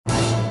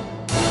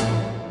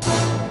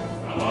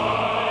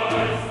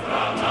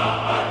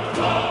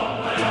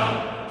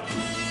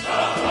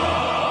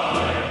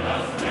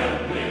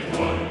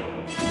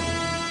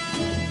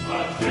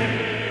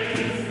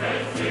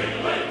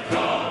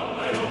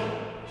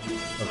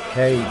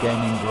Okay,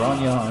 gaming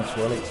Gronyards.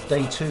 Well, it's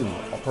day 2,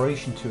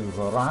 Operation 2 of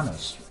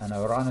Uranus, and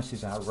Uranus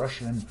is our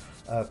Russian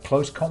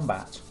close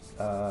combat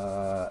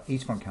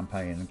Eastfront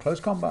campaign. And close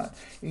combat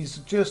is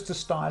just a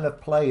style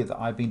of play that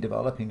I've been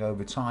developing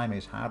over time,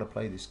 is how to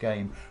play this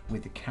game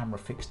with the camera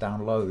fixed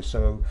down low.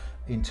 So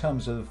in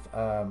terms of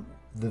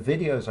the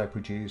videos I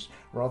produce,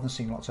 rather than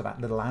seeing lots of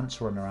little ants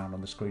running around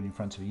on the screen in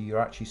front of you,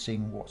 you're actually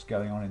seeing what's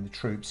going on in the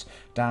troops,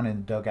 down in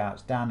the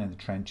dugouts, down in the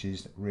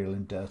trenches, real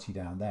and dirty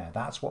down there.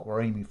 That's what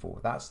we're aiming for.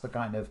 That's the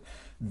kind of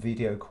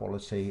video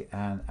quality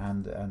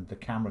and the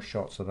camera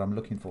shots that I'm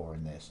looking for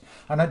in this.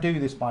 And I do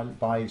this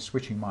by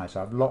switching mice.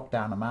 I've locked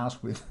down a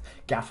mouse with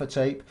gaffer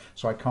tape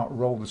so I can't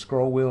roll the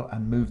scroll wheel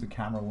and move the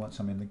camera once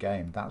I'm in the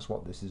game. That's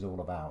what this is all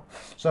about.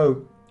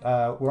 So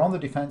we're on the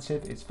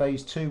defensive. It's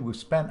phase 2. We've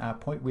spent our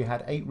point. We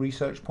had 8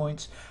 research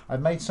points.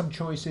 I've made some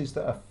choices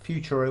that are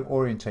future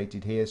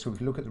orientated here. So if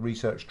you look at the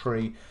research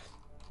tree,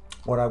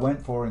 what I went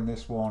for in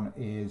this one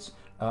is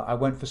I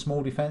went for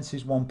small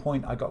defenses. 1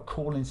 point. I got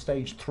call in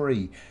stage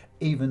 3,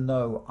 even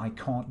though I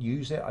can't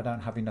use it. I don't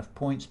have enough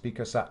points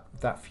because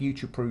that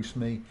future proofs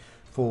me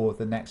for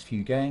the next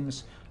few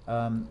games.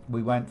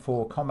 We went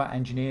for combat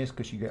engineers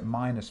because you get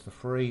minus for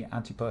free,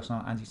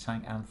 anti-personnel,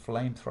 anti-tank and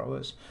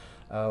flamethrowers.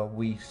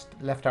 We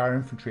left our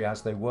infantry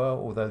as they were,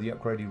 although the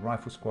upgraded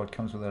rifle squad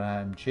comes with an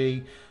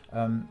AMG.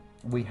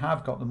 We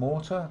have got the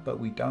mortar, but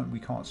we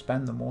can't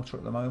spend the mortar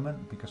at the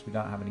moment because we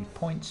don't have any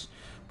points.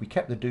 We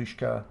kept the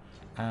Dushka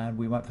and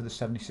we went for the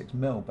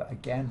 76mm, but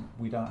again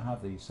we don't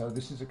have these. So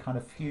this is a kind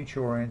of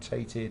future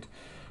orientated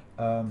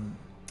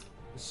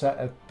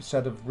set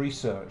of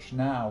research.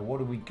 Now what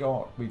do we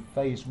got? We've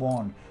phase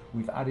 1.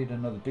 We've added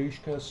another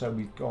Dushka, so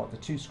we've got the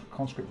 2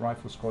 conscript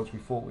rifle squads we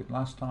fought with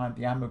last time,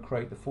 the ammo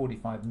crate, the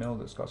 45mm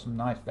that's got some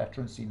nice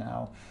veterancy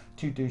now,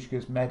 2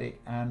 Dushkas,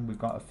 medic, and we've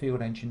got a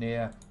field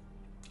engineer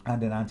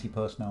and an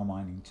anti-personnel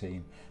mining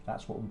team.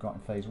 That's what we've got in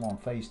phase 1.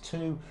 Phase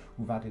 2,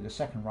 we've added a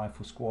 2nd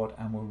rifle squad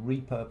and we're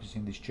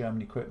repurposing this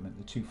German equipment,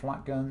 the 2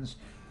 flat guns,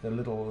 the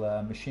little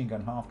machine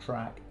gun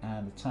half-track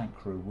and the tank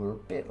crew. We're a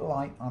bit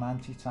light on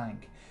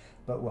anti-tank,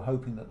 but we're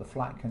hoping that the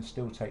flat can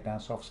still take down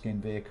soft skin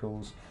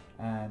vehicles.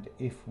 And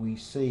if we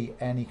see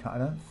any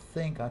kind, I don't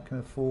think I can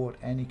afford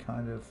any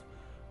kind of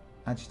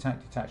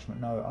anti-tank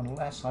detachment, no,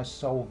 unless I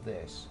solve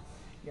this.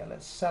 Yeah,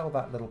 let's sell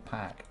that little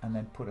pack and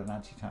then put an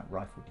anti-tank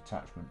rifle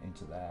detachment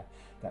into there.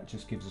 That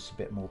just gives us a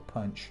bit more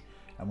punch,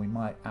 and we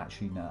might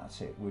actually, no,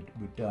 that's it, we're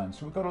done.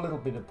 So we've got a little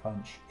bit of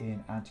punch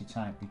in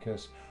anti-tank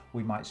because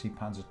we might see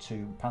Panzer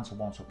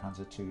 1s or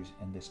Panzer 2s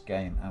in this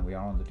game, and we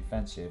are on the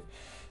defensive.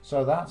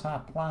 So that's our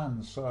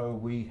plan. So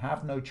we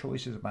have no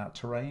choices about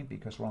terrain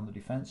because we're on the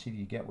defensive.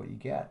 You get what you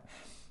get.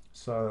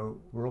 So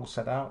we're all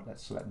set out.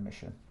 Let's select the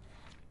mission.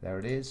 There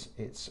it is.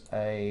 It's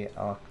a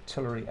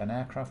artillery and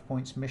aircraft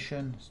points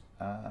mission.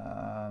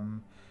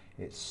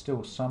 It's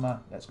still summer.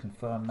 Let's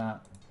confirm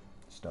that.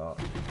 Start.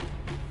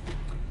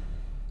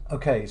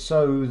 Okay,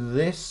 so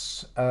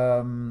this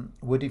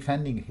we're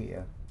defending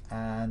here,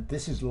 and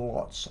this is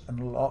lots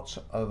and lots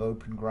of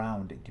open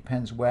ground. It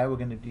depends where we're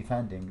going to be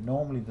defending.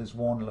 Normally there's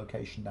one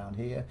location down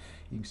here.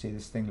 You can see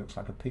this thing looks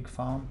like a pig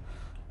farm.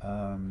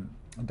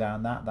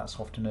 Down that's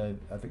often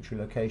a victory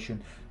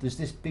location. There's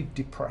this big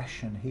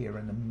depression here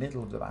in the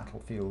middle of the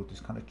battlefield, this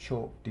kind of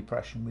chalk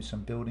depression with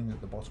some buildings at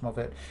the bottom of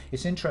it.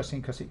 It's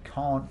interesting because it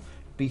can't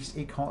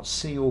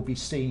see or be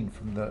seen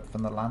from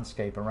the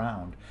landscape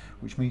around,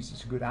 which means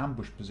it's a good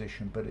ambush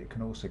position, but it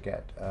can also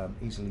get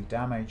easily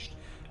damaged.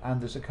 And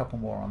there's a couple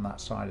more on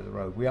that side of the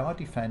road. We are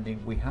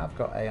defending. We have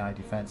got AI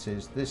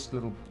defenses. This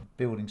little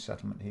building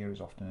settlement here is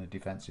often a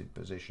defensive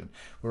position.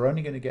 We're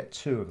only going to get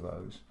 2 of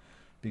those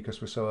because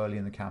we're so early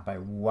in the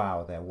campaign.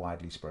 Wow, they're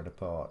widely spread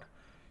apart.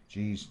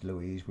 Geez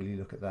Louise, will you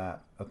look at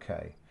that?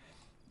 Okay.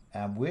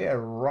 And we're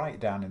right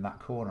down in that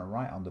corner,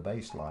 right on the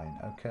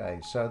baseline. Okay,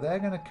 so they're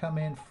going to come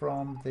in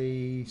from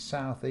the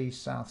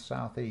southeast,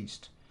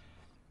 southeast.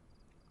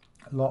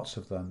 Lots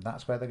of them.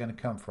 That's where they're going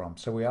to come from.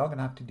 So we are going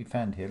to have to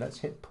defend here. Let's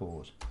hit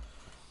pause.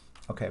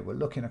 Okay, we're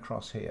looking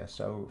across here.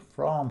 So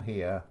from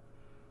here,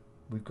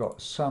 we've got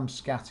some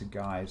scattered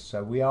guys.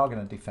 So we are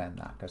going to defend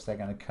that because they're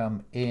going to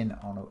come in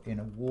on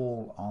in a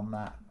wall on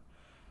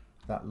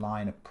that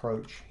line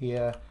approach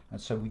here. And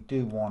so we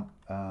do want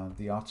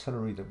the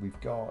artillery that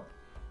we've got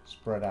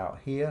spread out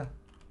here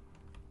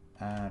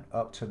and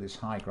up to this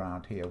high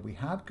ground here. We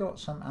have got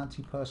some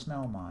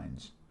anti-personnel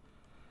mines.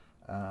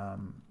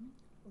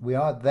 We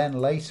are then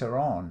later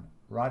on,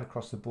 right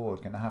across the board,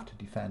 going to have to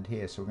defend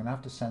here. So we're going to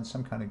have to send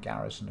some kind of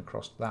garrison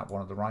across that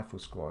one of the rifle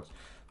squads.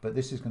 But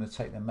this is going to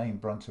take the main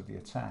brunt of the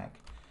attack.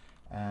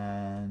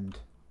 And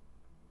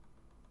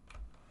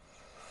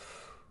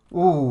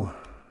ooh,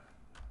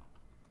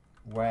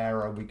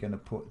 where are we going to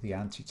put the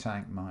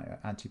anti-tank,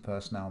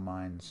 anti-personnel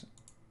mines?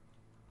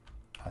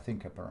 I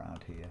think up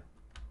around here.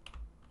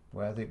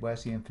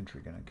 Where's the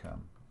infantry going to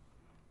come?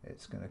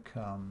 It's going to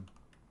come.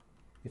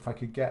 If I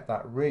could get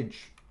that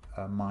ridge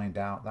mined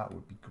out, that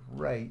would be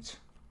great.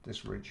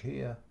 This ridge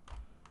here,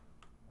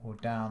 or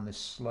down this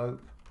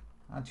slope.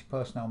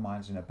 Anti-personnel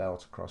mines in a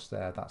belt across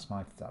there. That's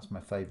my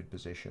favoured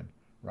position.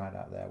 right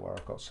out there where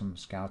I've got some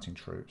scouting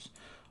troops.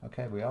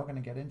 Okay, we are going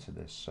to get into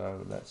this,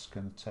 so let's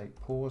going to take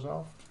pause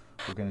off.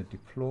 We're going to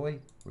deploy.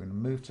 We're going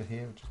to move to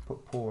here, just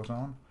put pause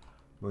on.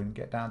 We're going to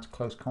get down to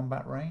close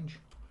combat range,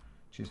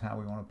 which is how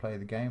we want to play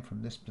the game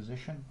from this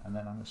position, and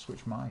then I'm going to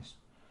switch mice.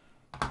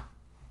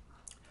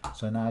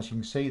 So now, as you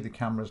can see, the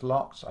camera's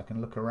locked. I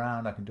can look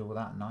around, I can do all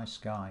that nice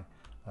sky,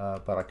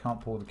 but I can't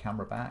pull the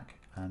camera back.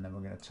 And then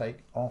we're going to take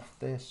off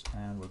this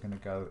and we're going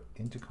to go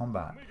into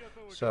combat.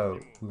 So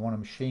we want a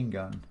machine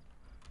gun,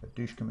 a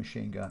Radusha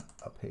machine gun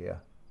up here.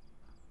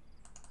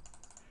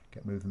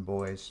 Get moving,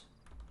 boys.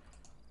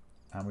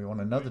 And we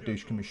want another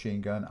Radusha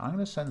machine gun. I'm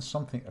going to send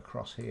something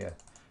across here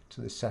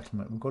to this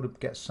settlement. We've got to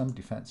get some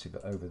defensive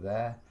over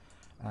there.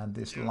 And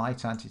this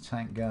light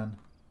anti-tank gun.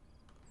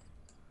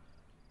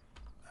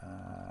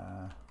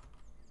 I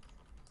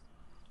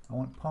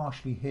want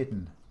partially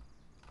hidden.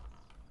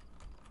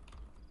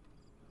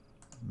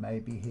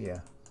 Maybe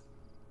here.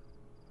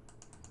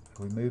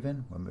 Are we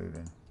moving? We're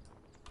moving.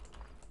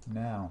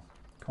 Now,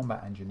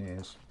 combat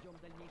engineers.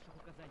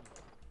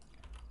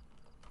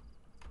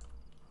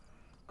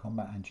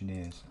 Combat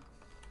engineers.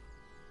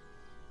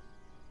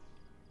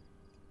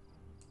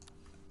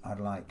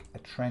 I'd like a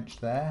trench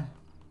there.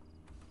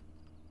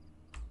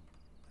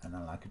 And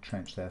I'd like a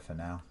trench there for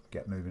now.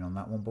 Get moving on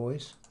that one,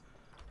 boys.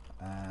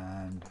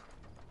 And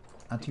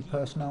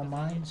anti-personnel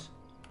mines.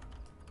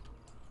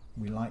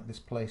 We like this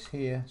place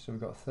here, so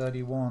we've got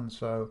 31,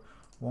 so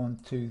 1,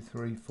 2,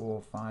 3,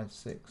 4, 5,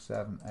 6,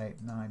 7,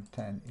 8, 9,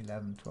 10,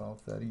 11, 12,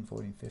 13,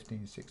 14,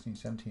 15, 16,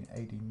 17,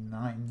 18,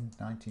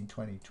 19,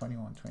 20,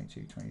 21,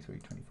 22, 23,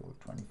 24,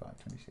 25,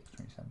 26,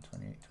 27,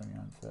 28,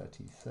 29,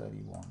 30,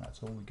 31.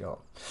 That's all we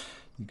got.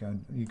 You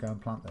go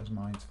and plant those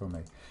mines for me.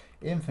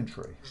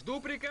 Infantry.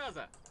 Жду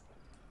приказа.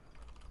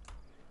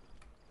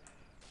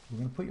 We're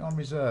going to put you on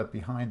reserve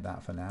behind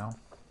that for now.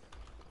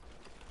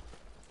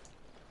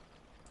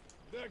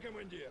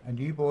 And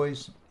you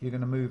boys, you're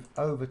going to move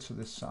over to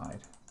this side.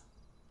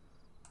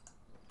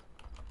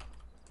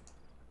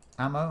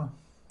 Ammo,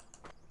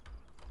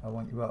 I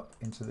want you up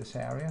into this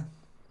area.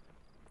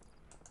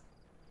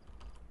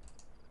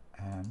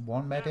 And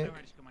one medic,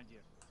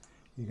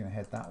 you're going to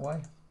head that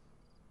way.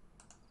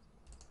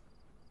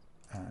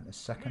 And a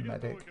second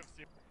medic,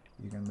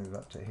 you're going to move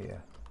up to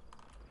here.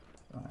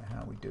 Right,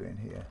 how are we doing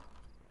here?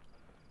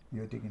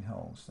 You're digging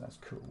holes, that's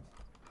cool.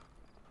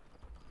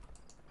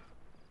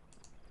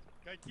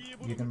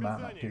 You can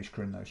mount that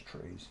Radusha in those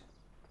trees.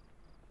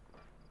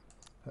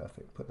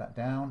 Perfect. Put that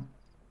down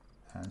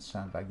and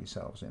sandbag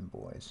yourselves in,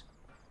 boys.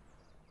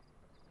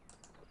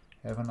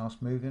 Everyone else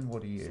moving?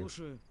 What are you?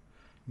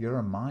 You're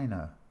a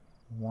miner.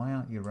 Why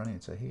aren't you running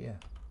to here?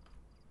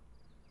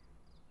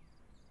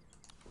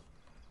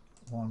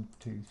 1,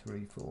 2,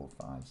 3, 4,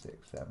 5,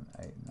 6, 7,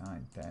 8,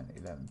 9, 10,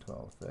 11,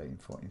 12, 13,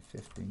 14,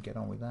 15. Get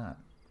on with that.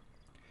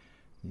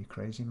 You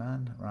crazy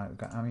man? Right, we've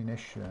got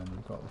ammunition.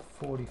 We've got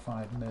the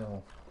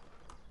 45mm.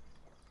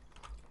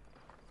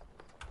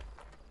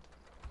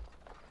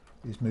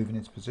 He's moving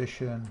into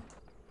position.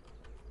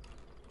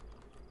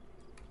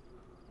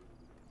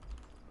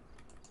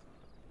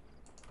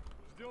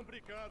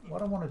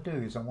 What I want to do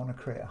is I want to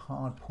create a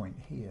hard point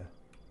here,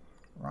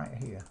 right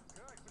here,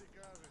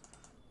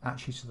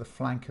 actually to the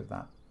flank of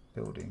that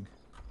building.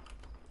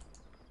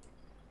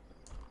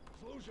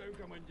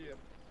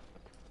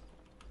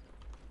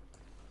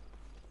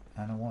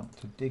 And I want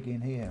to dig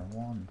in here.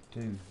 1,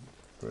 2,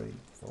 3,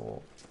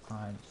 4,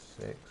 5,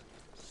 6,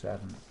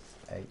 7,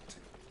 8,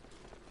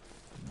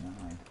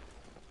 9.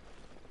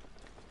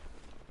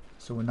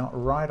 So we're not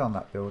right on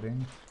that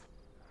building.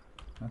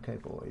 Okay,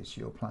 boys,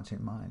 you're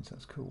planting mines.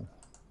 That's cool.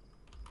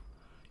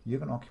 You're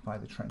going to occupy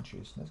the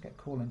trenches. Let's get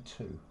call in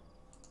 2.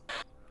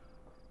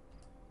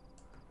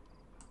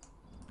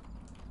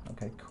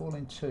 Okay, call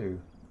in 2.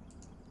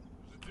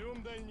 Can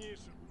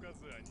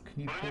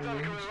you pull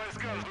these?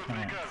 No, you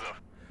can't.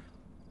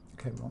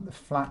 Okay, we want the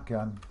flat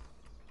gun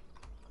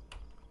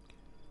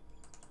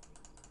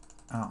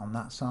out on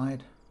that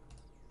side.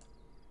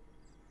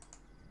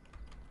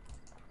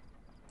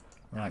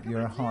 Right,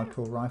 you're a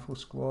hardcore rifle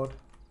squad.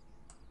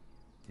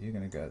 You're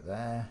going to go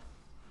there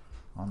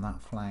on that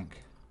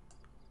flank.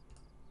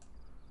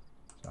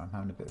 So I'm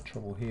having a bit of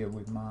trouble here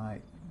with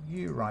my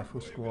rifle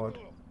squad.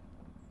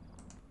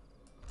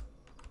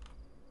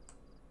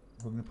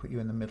 We're going to put you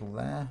in the middle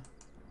there.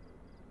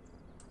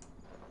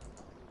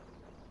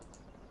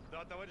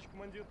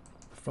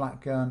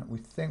 Flat gun, we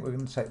think we're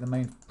going to take the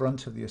main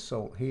brunt of the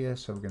assault here,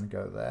 so we're going to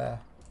go there.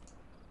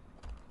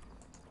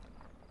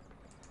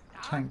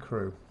 Tank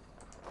crew.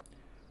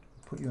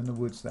 Put you in the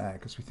woods there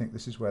because we think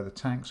this is where the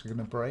tanks are going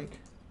to break.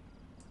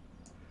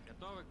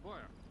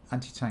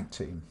 Anti-tank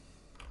team.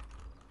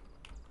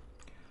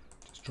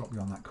 Just drop you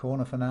on that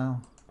corner for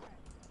now.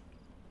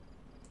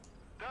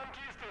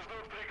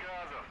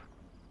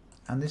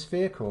 And this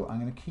vehicle, I'm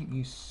going to keep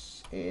you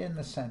in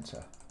the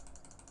centre,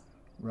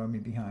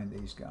 roaming behind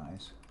these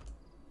guys.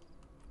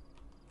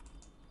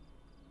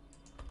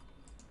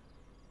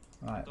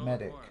 Right,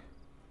 medic.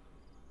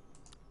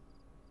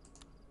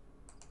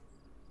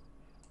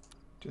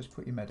 Just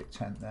put your medic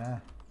tent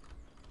there.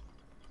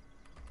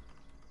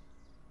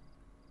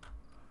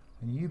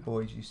 And you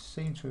boys, you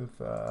seem to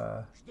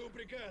have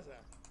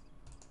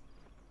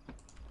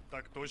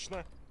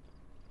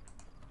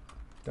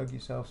dug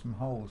yourself some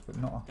holes, but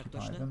not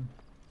occupied them.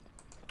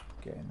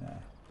 Get in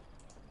there.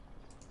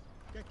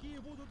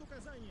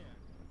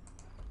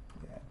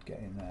 Yeah, get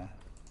in there.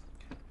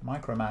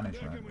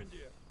 Micromanagement.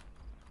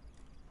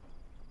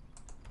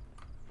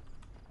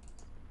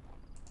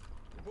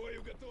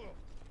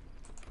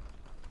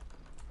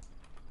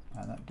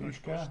 And that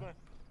douchka,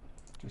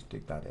 just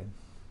dig that in.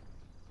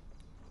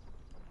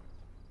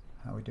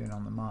 How are we doing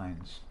on the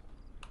mines?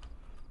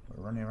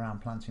 We're running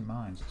around planting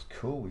mines. It's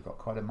cool, we've got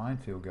quite a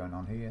minefield going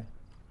on here.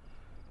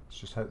 Let's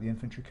just hope the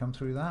infantry come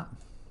through that.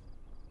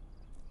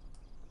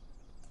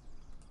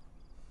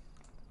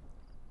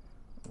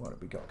 What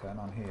have we got going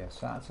on here?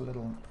 So that's a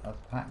little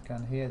pack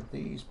gun here.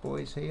 These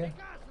boys here,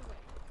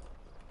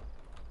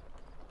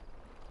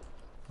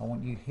 I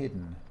want you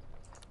hidden.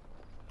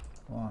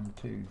 1,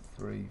 2,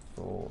 3,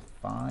 4,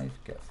 5.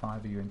 Get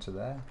 5 of you into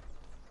there.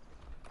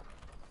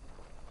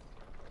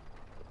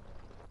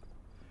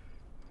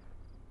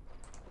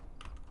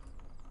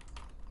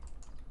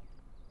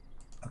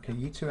 Okay,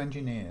 you two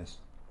engineers,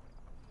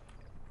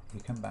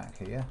 you come back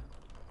here.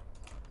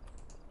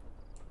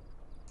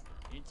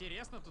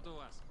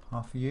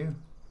 Half of you.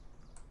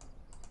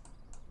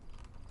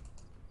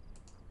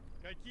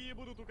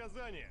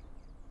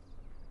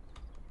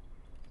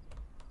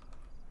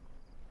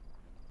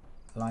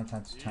 Light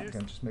anti-tank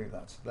gun, just move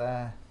that to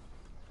there.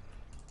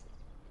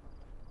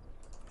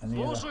 And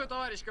the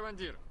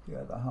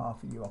other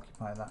half of you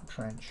occupy that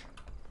trench.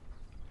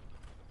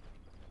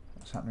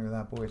 What's happening with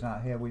our boys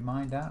out here? We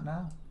mined out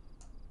now?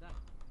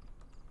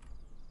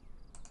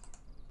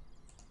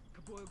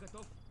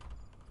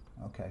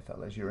 Okay,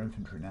 fellas, you're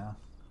infantry now.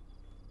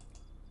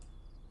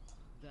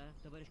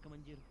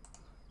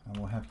 And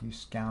we'll have you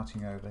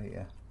scouting over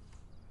here.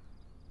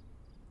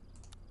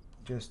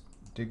 Just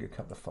dig a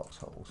couple of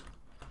foxholes.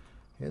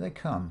 Here they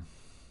come.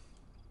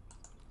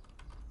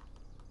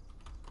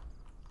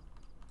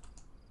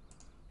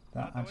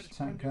 That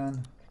anti-tank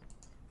gun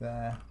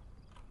there.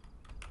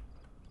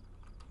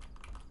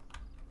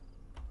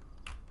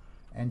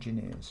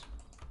 Engineers.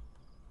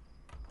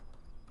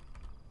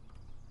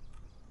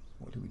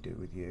 What do we do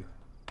with you?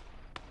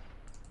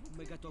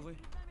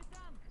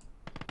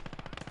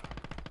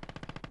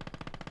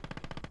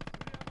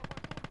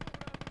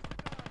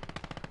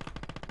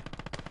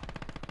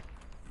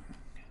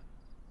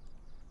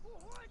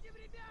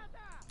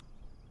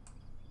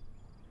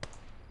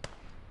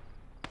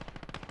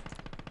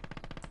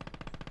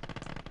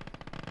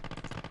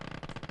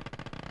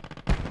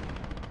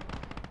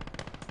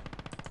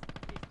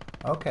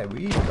 Okay,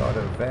 we've got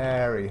a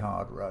very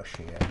hard rush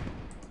here.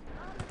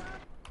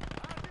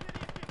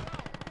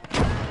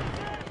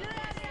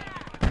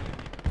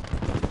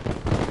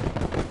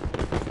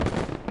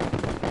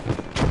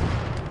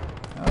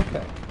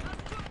 Okay.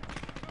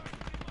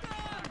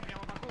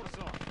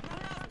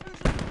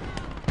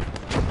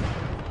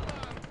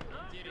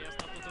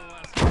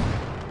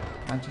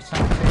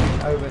 Anti-tank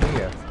team over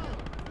here.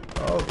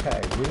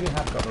 Okay, we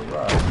have got a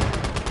rush.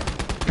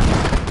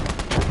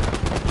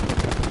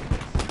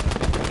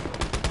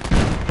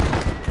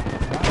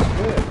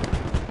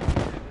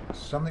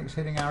 Something's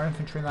hitting our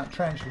infantry in that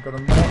trench. We've got a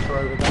mortar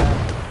over there.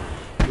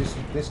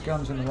 This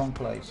gun's in the wrong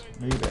place.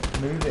 Move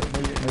it, move it,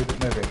 move it, move it,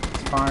 move it.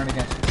 It's firing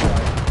against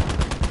itself.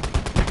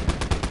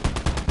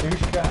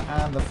 Radusha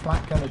and the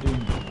flat gun are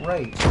doing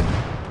great.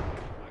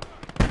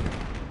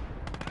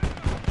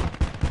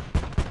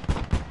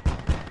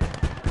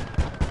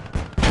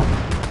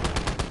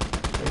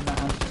 Bring that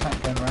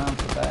anti-tank gun round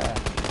to there.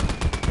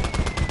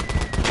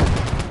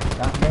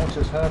 That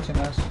mortar's hurting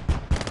us.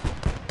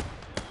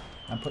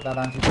 And put that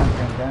anti-tank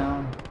gun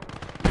down.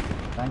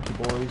 Thank you,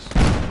 boys.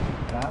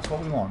 That's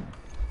what we want.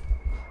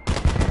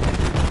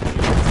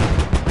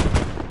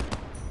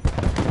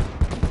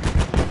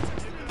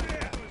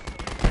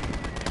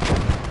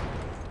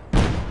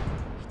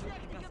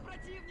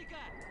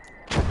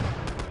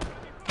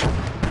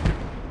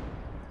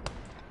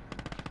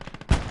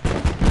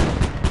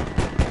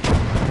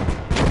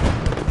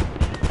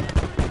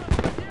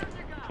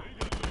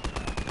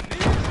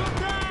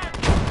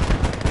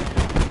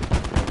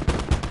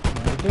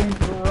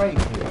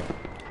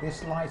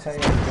 This light AA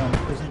gun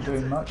isn't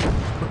doing much. We'll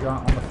just put you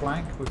out on the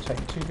flank. We've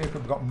taken 2 vehicles.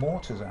 We've got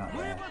mortars out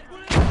there.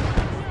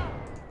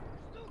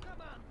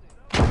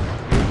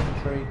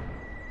 Infantry.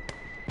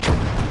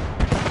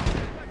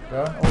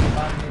 Go and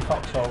organise your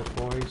foxholes,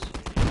 boys.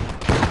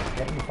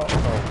 Get your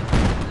foxholes.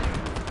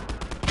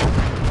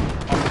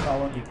 I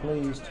won't be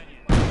pleased.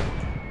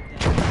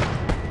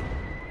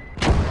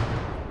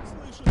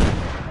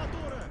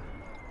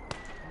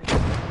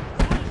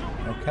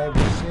 Okay,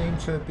 we seem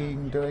to have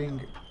been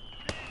doing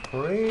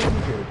pretty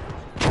good.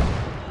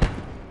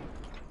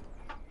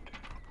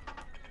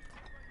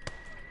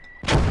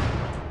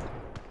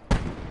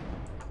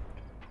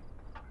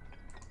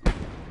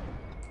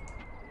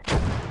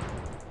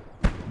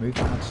 Move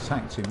that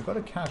anti-tank team. We've got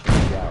a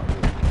casualty out here.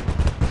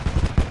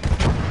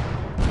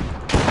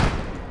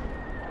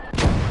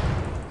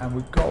 And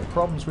we've got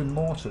problems with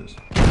mortars.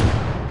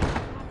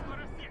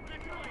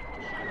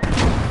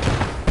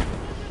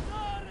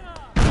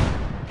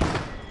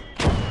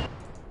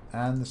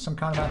 And there's some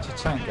kind of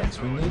anti-tank gun,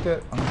 so we need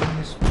to... I'm bringing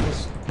this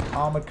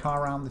armoured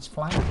car around this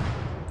flank.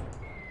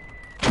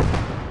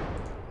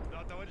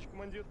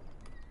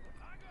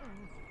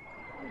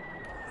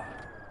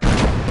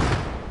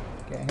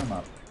 Get him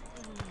up.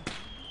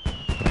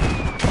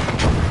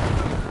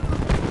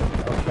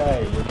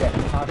 Okay, we're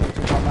getting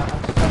casualties on that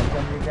anti-tank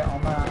gun, we get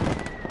on that.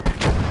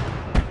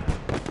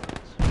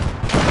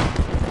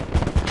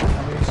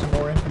 And we need some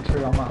more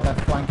infantry on that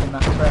left flank in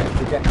that trench.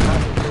 We're getting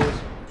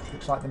casualties.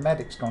 Looks like the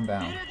medic's gone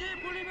down.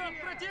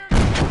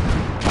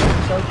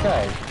 It's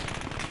okay.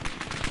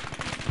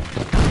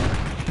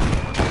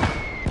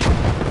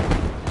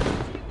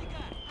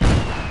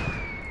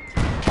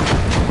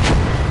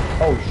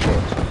 Oh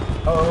shit.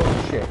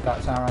 Oh shit.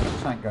 That's our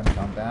anti-tank gun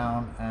gone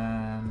down,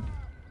 and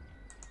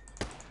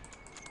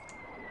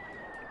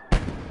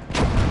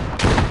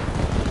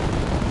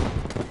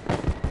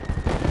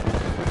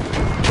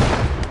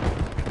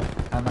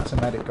that's a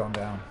medic gone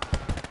down.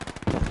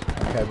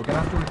 Okay, we're going to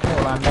have to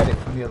recall our medic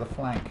from the other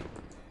flank,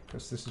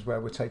 because this is where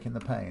we're taking the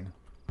pain.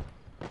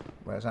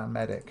 Where's our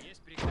medic?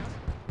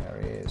 There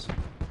he is.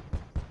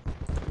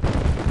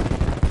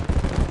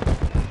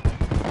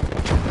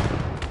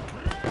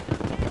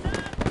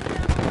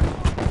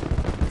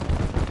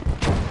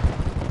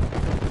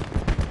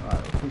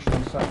 Right, we're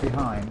pushing this up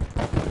behind.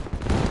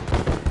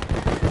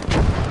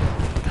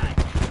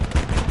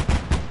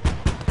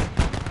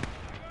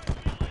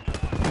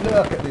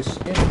 Look at this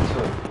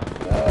infantry.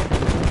 Look at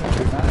this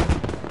infantry, man.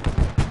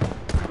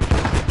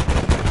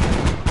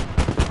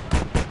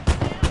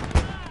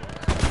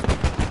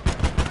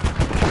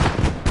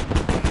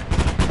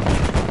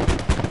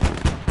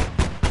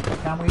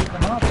 Can we eat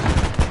them up?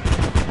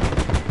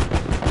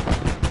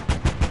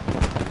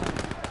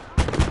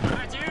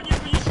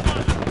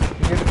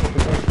 Beautiful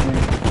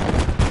positioning.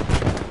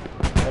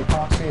 They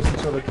can't see us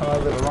until they come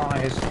over the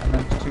rise, and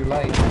then it's too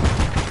late.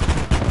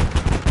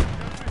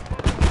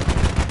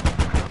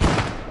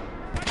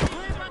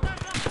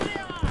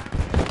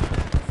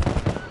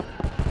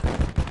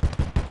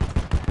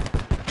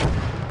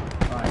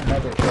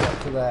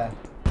 There.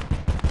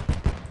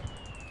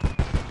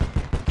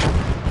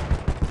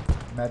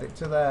 Medic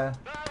to there.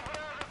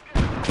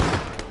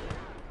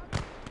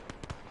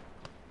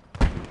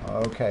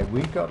 Okay,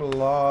 we've got a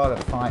lot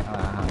of fight on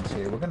our hands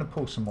here. We're going to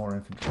pull some more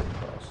infantry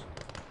across.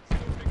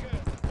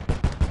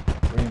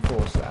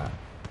 Reinforce that.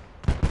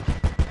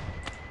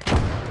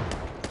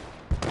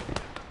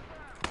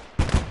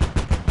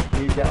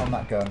 You get on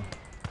that gun.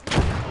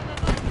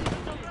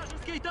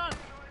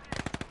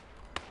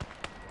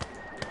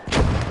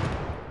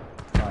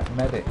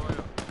 Medic.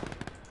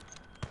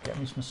 Get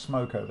me some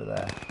smoke over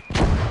there.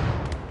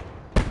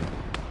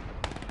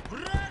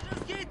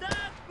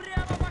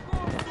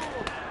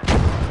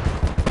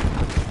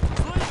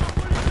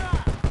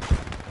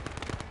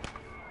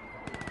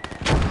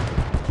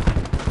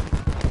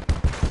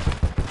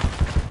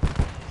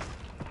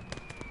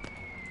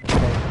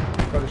 Okay,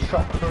 we've got a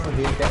shot crew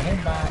here. Get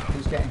him back.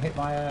 He's getting hit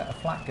by a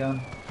flak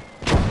gun.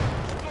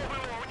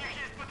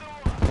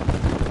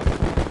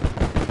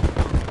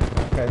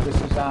 Okay,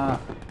 this is our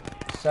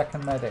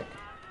second medic.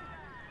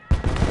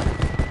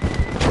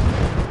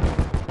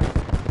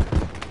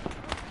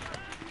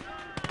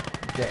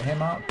 Get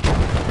him up. Get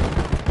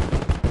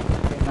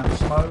in that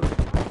smoke.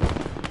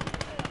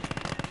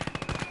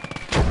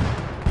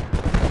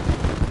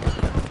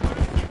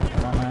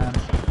 Come on, man.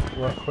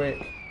 Work quick.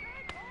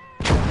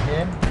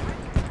 Him.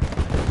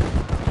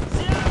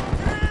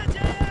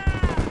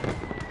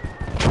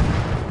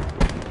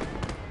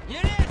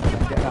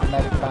 And get that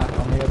medic back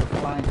on the other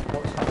flank.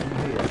 What's happening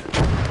here?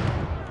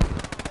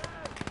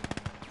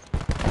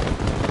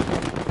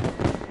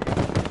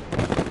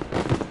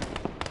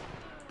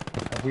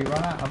 We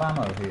run out of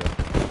ammo here.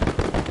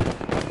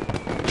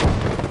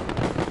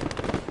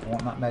 I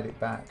want that medic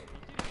back.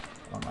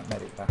 I want that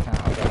medic back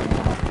out again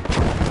now.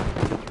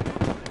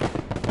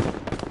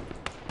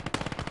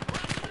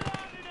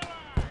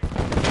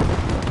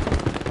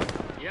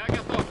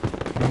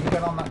 Can you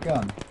get on that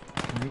gun?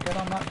 Can you get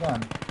on that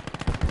gun?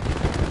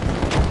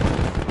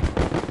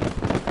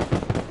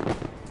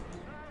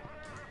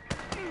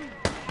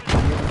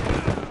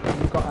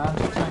 You've got an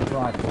anti-tank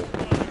rifle.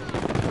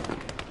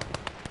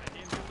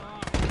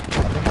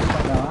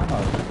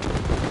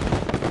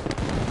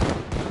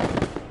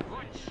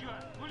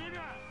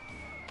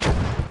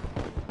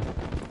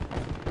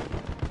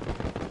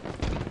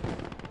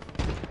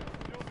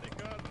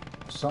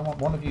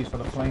 One of you's got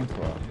a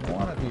flamethrower.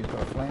 One of you's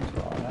got a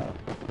flamethrower, I know.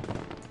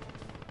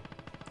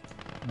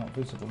 Not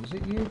visible. Is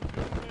it you?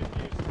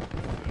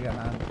 Yeah,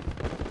 man.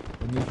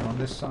 We're moving on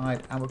this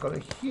side, and we've got a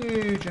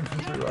huge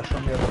infantry rush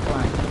on the other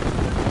flank.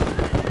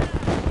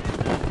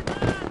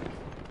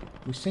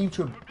 We seem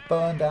to have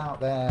burned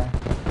out there.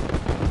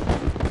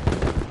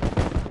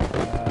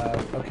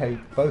 Okay,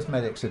 both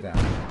medics are down.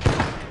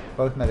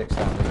 Both medics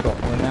down.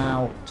 We're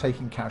now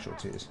taking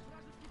casualties.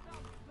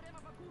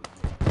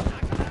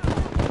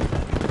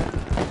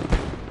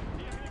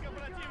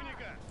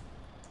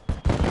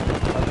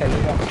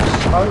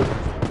 smoke.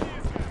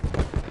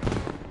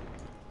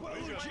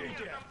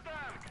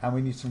 And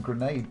we need some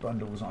grenade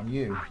bundles on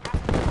you.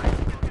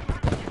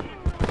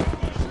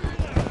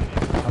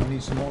 And we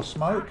need some more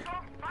smoke.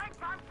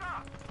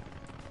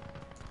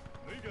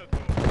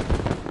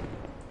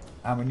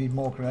 And we need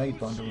more grenade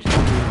bundles.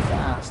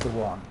 That's the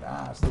one.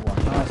 That's the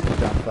one. Nicely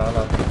done,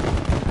 fella.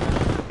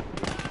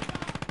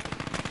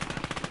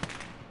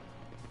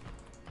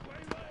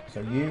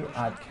 So you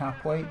add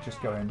cap weight.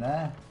 Just go in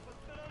there.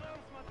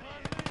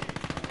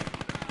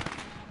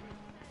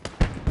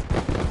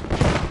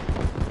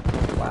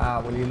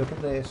 Wow, will you look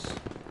at this?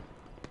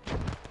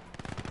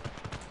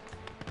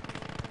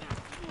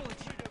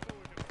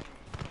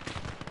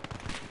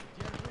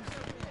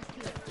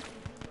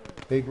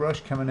 Big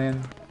rush coming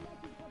in.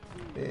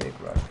 Big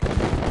rush coming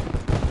in.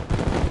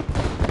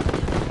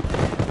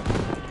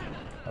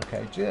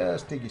 Okay,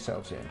 just dig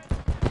yourselves in.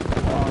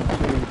 1,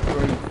 2,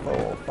 3,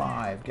 4,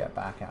 5. Get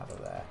back out of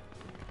there.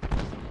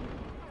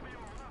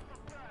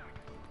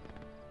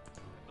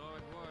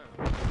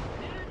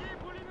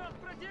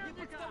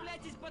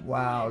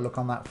 Wow, look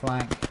on that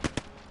flank.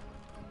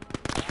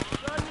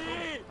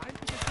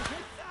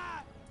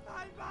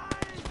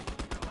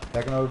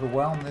 They're going to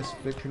overwhelm this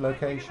victory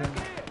location.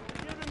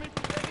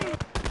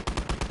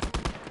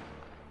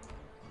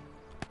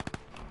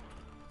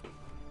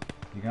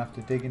 You're going to have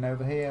to dig in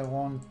over here.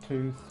 1,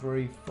 2,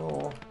 3,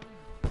 4.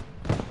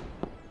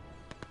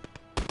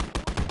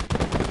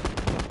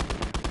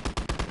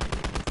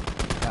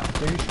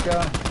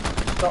 Radusha,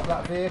 stop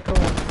that vehicle.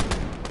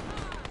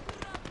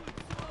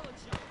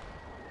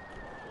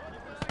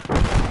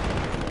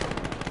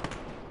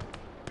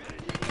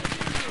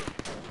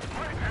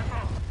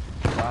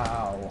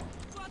 Wow.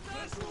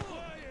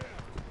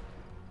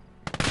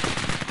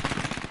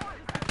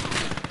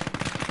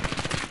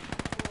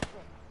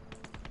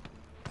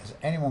 Has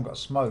anyone got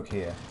smoke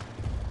here?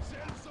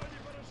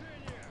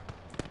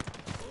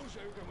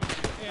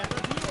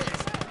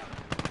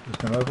 He's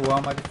going to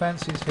overwhelm my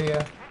defences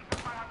here.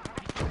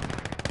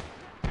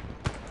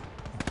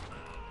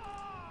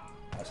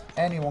 Has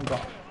anyone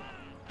got...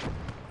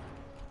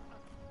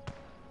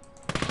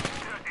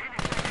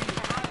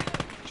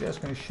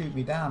 Just going to shoot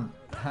me down.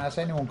 Has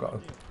anyone got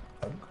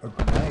a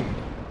grenade?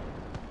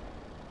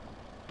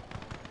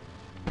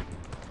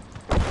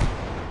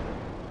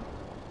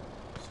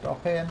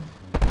 Stop him.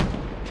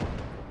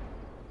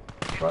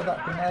 Throw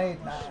that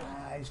grenade. Nah,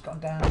 he's gone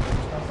down. He's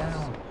gone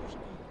down.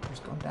 He's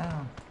gone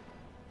down.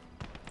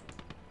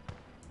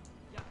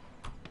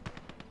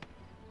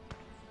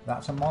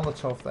 That's a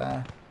Molotov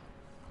there.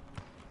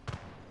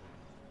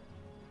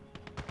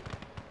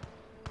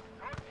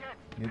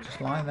 You're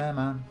just lying there,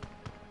 man.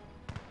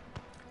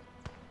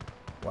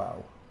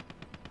 Wow.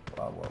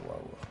 Wow, wow, wow,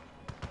 wow.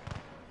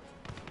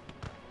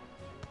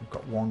 We've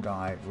got one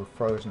guy, we're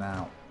frozen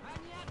out.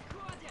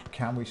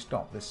 Can we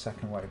stop this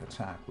second wave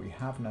attack? We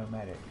have no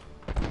medic.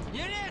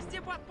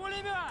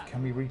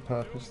 Can we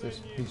repurpose this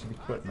piece of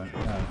equipment?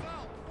 No.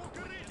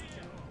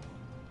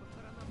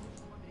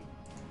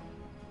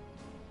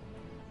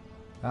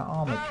 That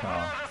armoured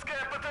car.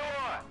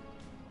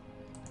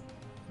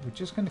 We're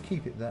just going to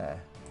keep it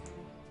there.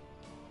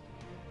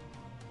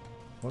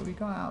 What have we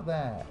got out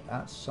there?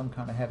 That's some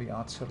kind of heavy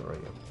artillery,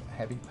 a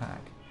heavy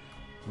pack.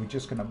 We're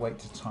just going to wait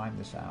to time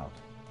this out.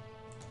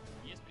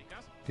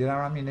 Did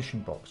our ammunition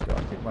box go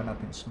up? It went up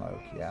in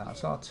smoke. Yeah,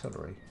 that's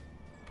artillery.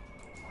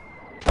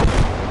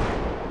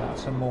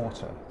 That's a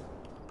mortar.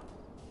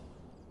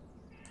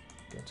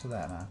 Get to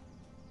there now.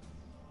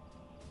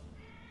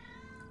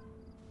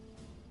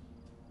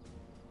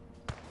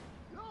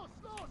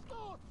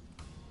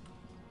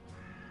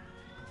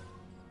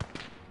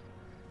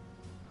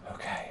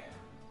 Okay.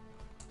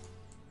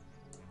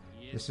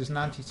 This is an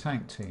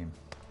anti-tank team.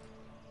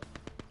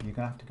 You're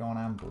going to have to go on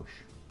ambush.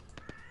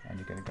 And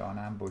you're going to go on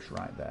ambush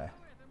right there.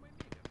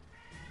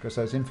 Because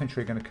those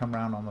infantry are going to come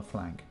round on the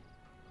flank.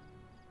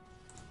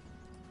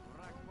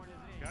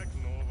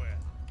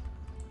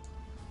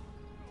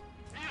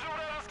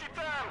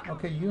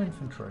 Okay, you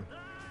infantry.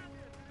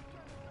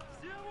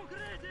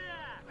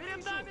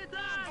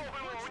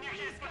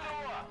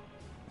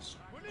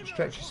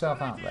 Stretch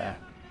yourself out there.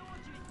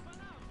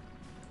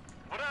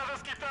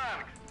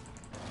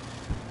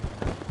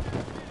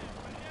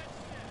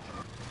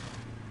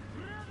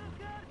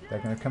 They're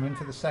going to come in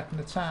for the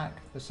second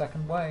attack, the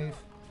second wave.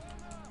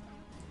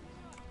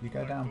 You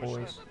go down,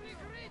 boys.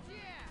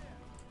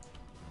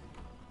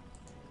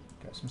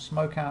 Get some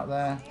smoke out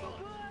there.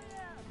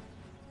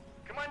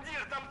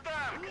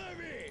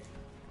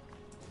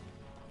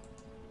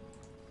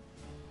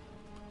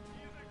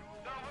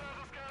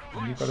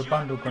 And you've got a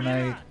bundle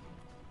grenade.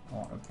 I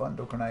want a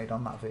bundle grenade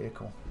on that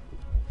vehicle.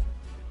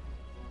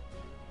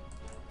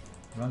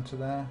 Run to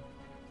there.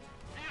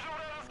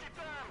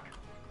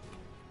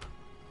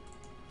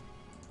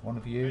 One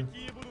of you.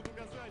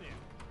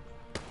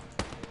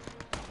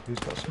 Who's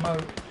got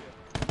smoke?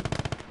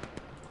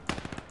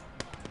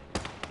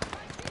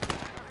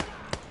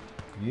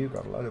 You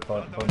got a load of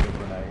bundle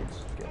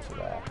grenades. Get to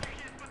there.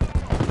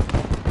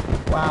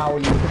 Wow,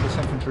 look at this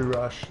infantry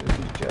rush. This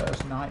is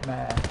just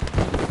nightmare.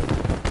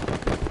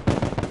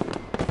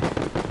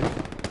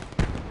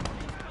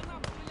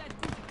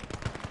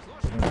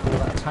 We're going to pull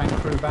that tank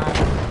crew back.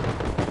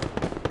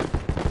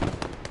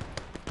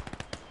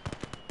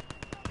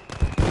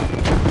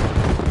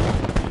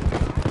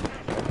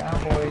 Go down,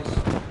 boys.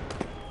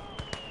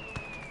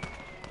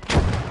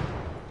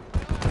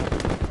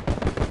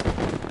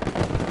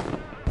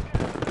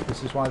 This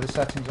is why the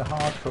settings are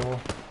hardcore.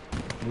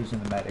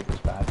 Losing the medic is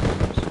bad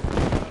news.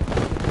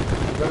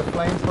 You got a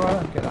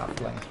flamethrower? Get that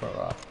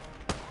flamethrower up.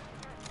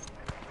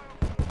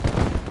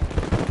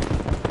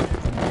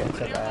 Get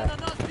to there.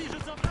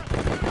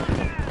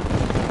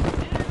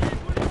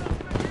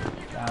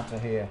 Down to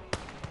here.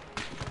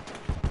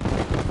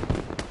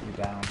 You're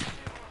down.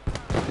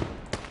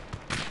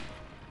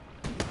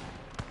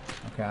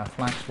 Okay, our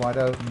flank's wide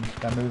open.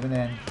 They're moving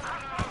in.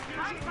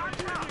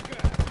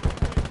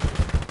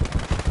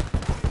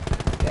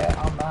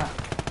 Yeah, on that.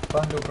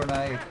 Bundle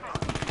grenade.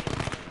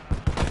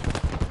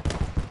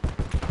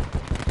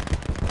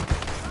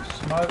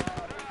 Smoke.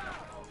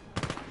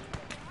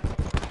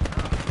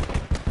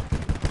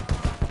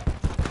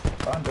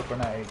 Bundle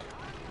grenade.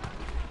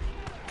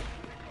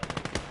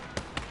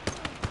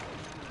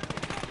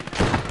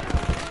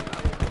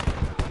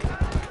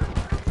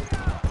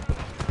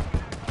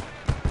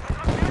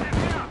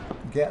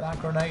 Get that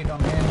grenade on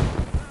him.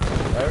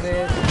 There it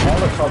is.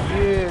 Molotov.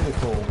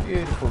 Beautiful,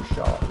 beautiful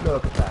shot.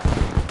 Look at that.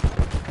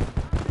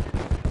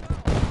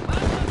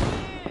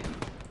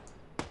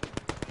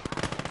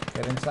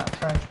 Get into that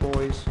trench,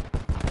 boys.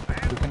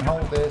 We can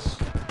hold this.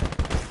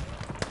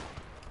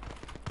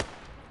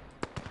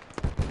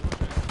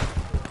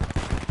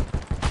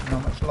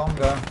 Not much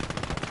longer.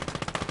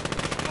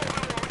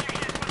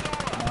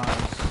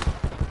 Nice.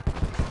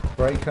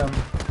 Break them.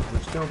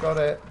 We've still got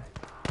it.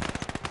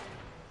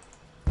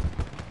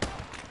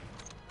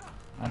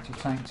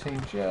 Anti-tank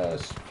team,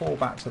 just fall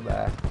back to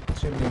there.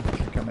 Too many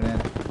infantry coming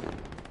in.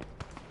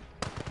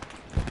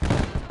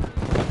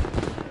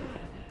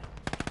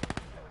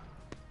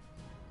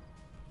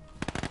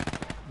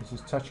 This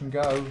is touch and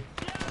go.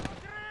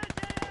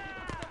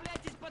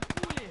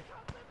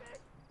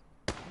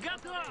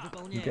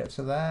 You get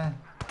to there.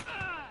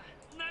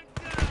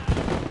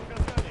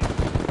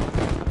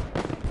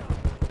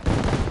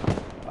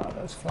 Oh,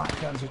 those flak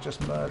guns are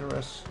just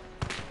murderous.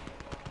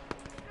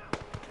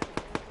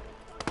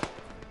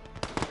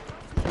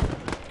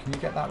 Can you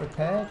get that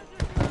repaired?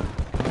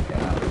 Can you get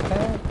that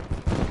repaired?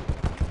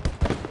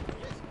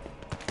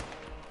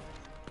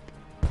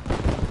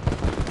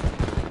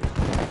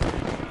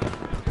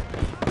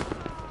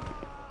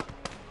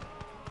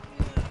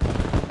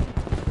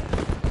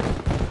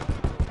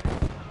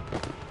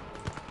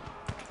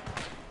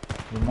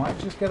 We might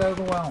just get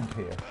overwhelmed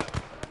here.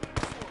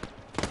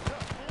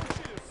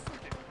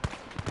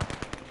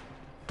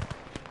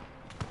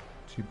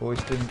 You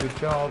boys doing a good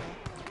job.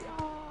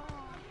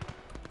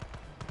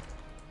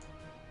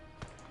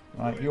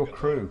 Right, your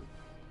crew.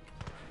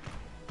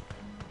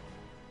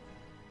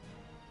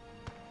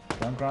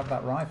 Don't grab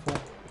that rifle.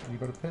 You've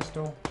got a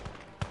pistol.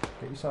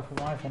 Get yourself a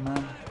rifle,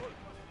 man.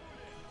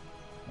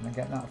 And then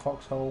get in that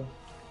foxhole.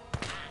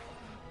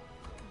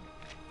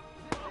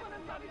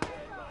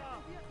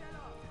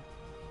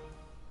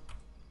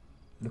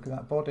 Look at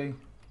that body.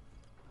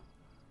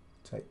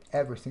 Take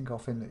everything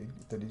off in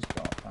that he's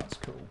got. That's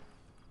cool.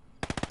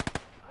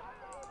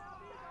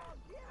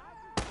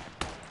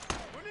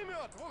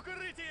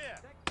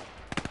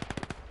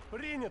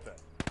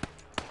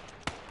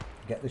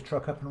 Get this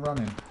truck up and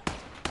running.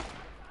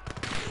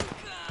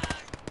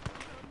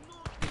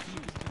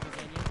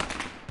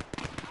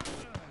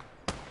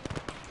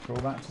 Throw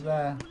back to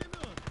there.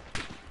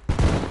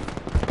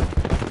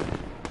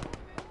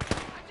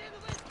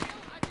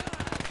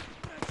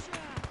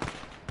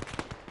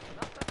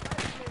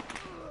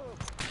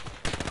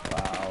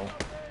 Wow.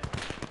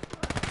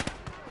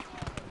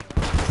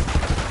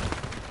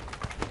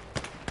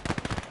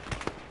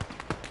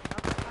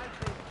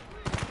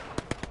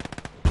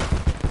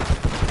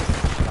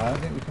 I don't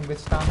think we can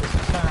withstand this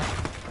attack.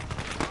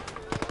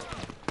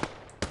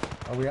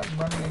 Are we up and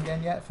running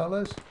again yet,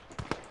 fellas?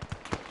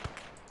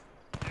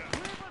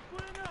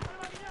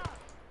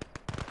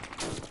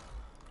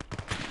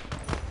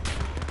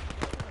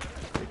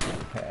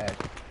 Repaired.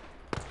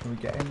 Can we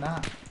get in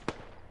that?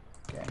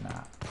 Get in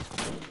that.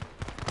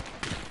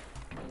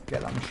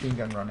 Get that machine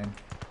gun running.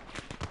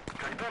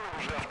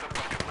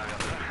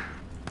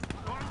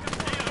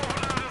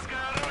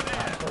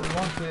 That's what we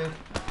wanted.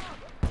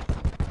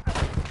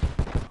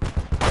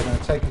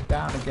 Take it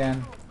down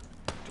again.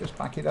 Just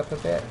back it up a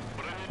bit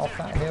off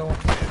that hill.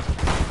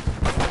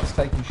 It's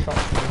taking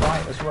shots to the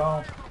right as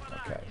well.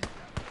 Okay.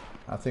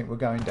 I think we're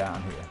going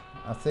down here.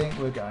 I think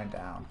we're going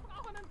down.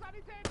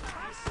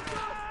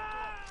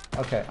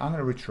 Okay, I'm going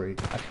to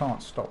retreat. I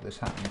can't stop this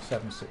happening.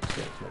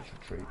 766. Let's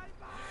retreat.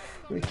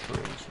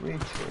 Retreat,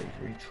 retreat,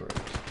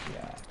 retreat.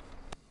 Yeah.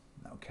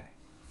 Okay.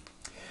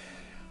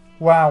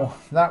 Wow,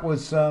 that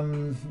was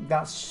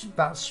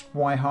that's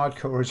why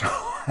hardcore is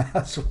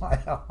That's why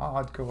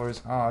hardcore is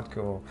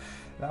hardcore.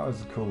 That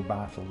was a cool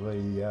battle.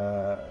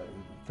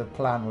 The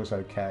plan was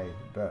okay,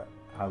 but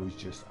I was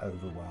just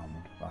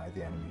overwhelmed by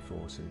the enemy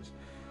forces.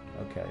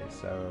 Okay,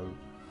 so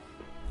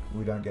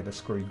we don't get a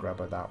screen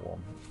grab of that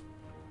one.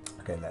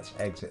 Okay, let's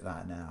exit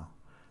that now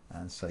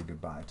and say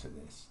goodbye to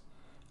this.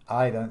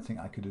 I don't think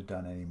I could have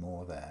done any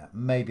more there.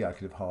 Maybe I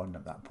could have hardened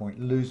up that point.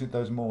 Losing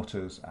those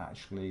mortars,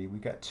 actually, we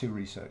get 2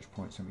 research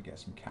points and we get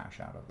some cash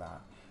out of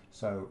that.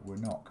 So we're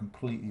not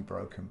completely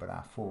broken, but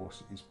our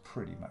force is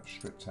pretty much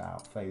stripped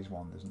out. Phase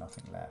 1, there's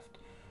nothing left.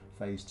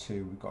 Phase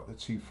 2, we've got the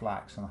 2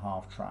 flaks and a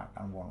half track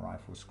and 1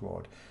 rifle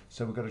squad.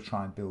 So we've got to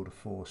try and build a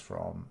force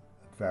from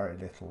very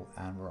little,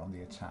 and we're on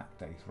the attack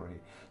day 3.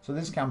 So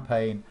this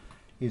campaign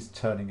is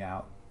turning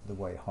out the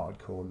way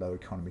hardcore low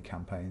economy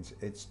campaigns.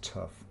 It's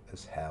tough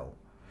as hell.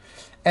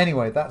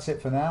 Anyway, that's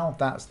it for now.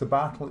 That's the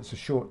battle. It's a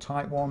short,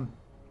 tight one.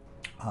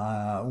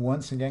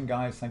 Once again,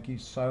 guys, thank you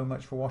so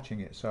much for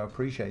watching it. So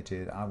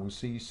appreciated. I will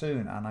see you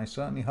soon, and I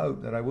certainly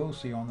hope that I will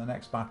see you on the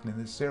next battle in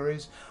this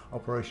series,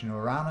 Operation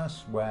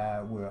Uranus,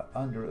 where we're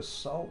under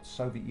assault.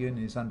 Soviet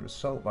Union is under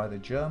assault by the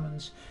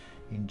Germans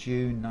in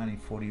June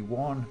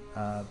 1941.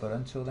 But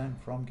until then,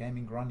 from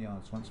Gaming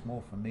Grunyards, once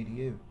more from me to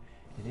you,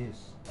 it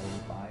is a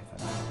bye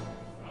for now.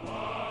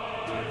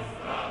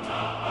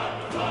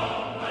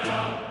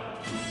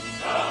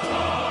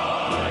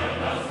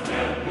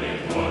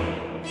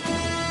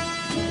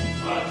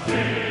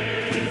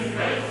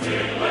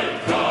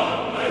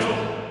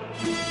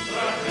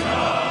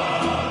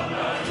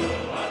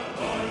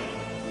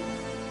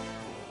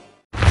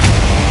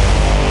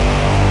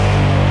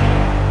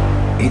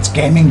 It's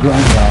Gaming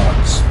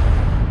Grunyards.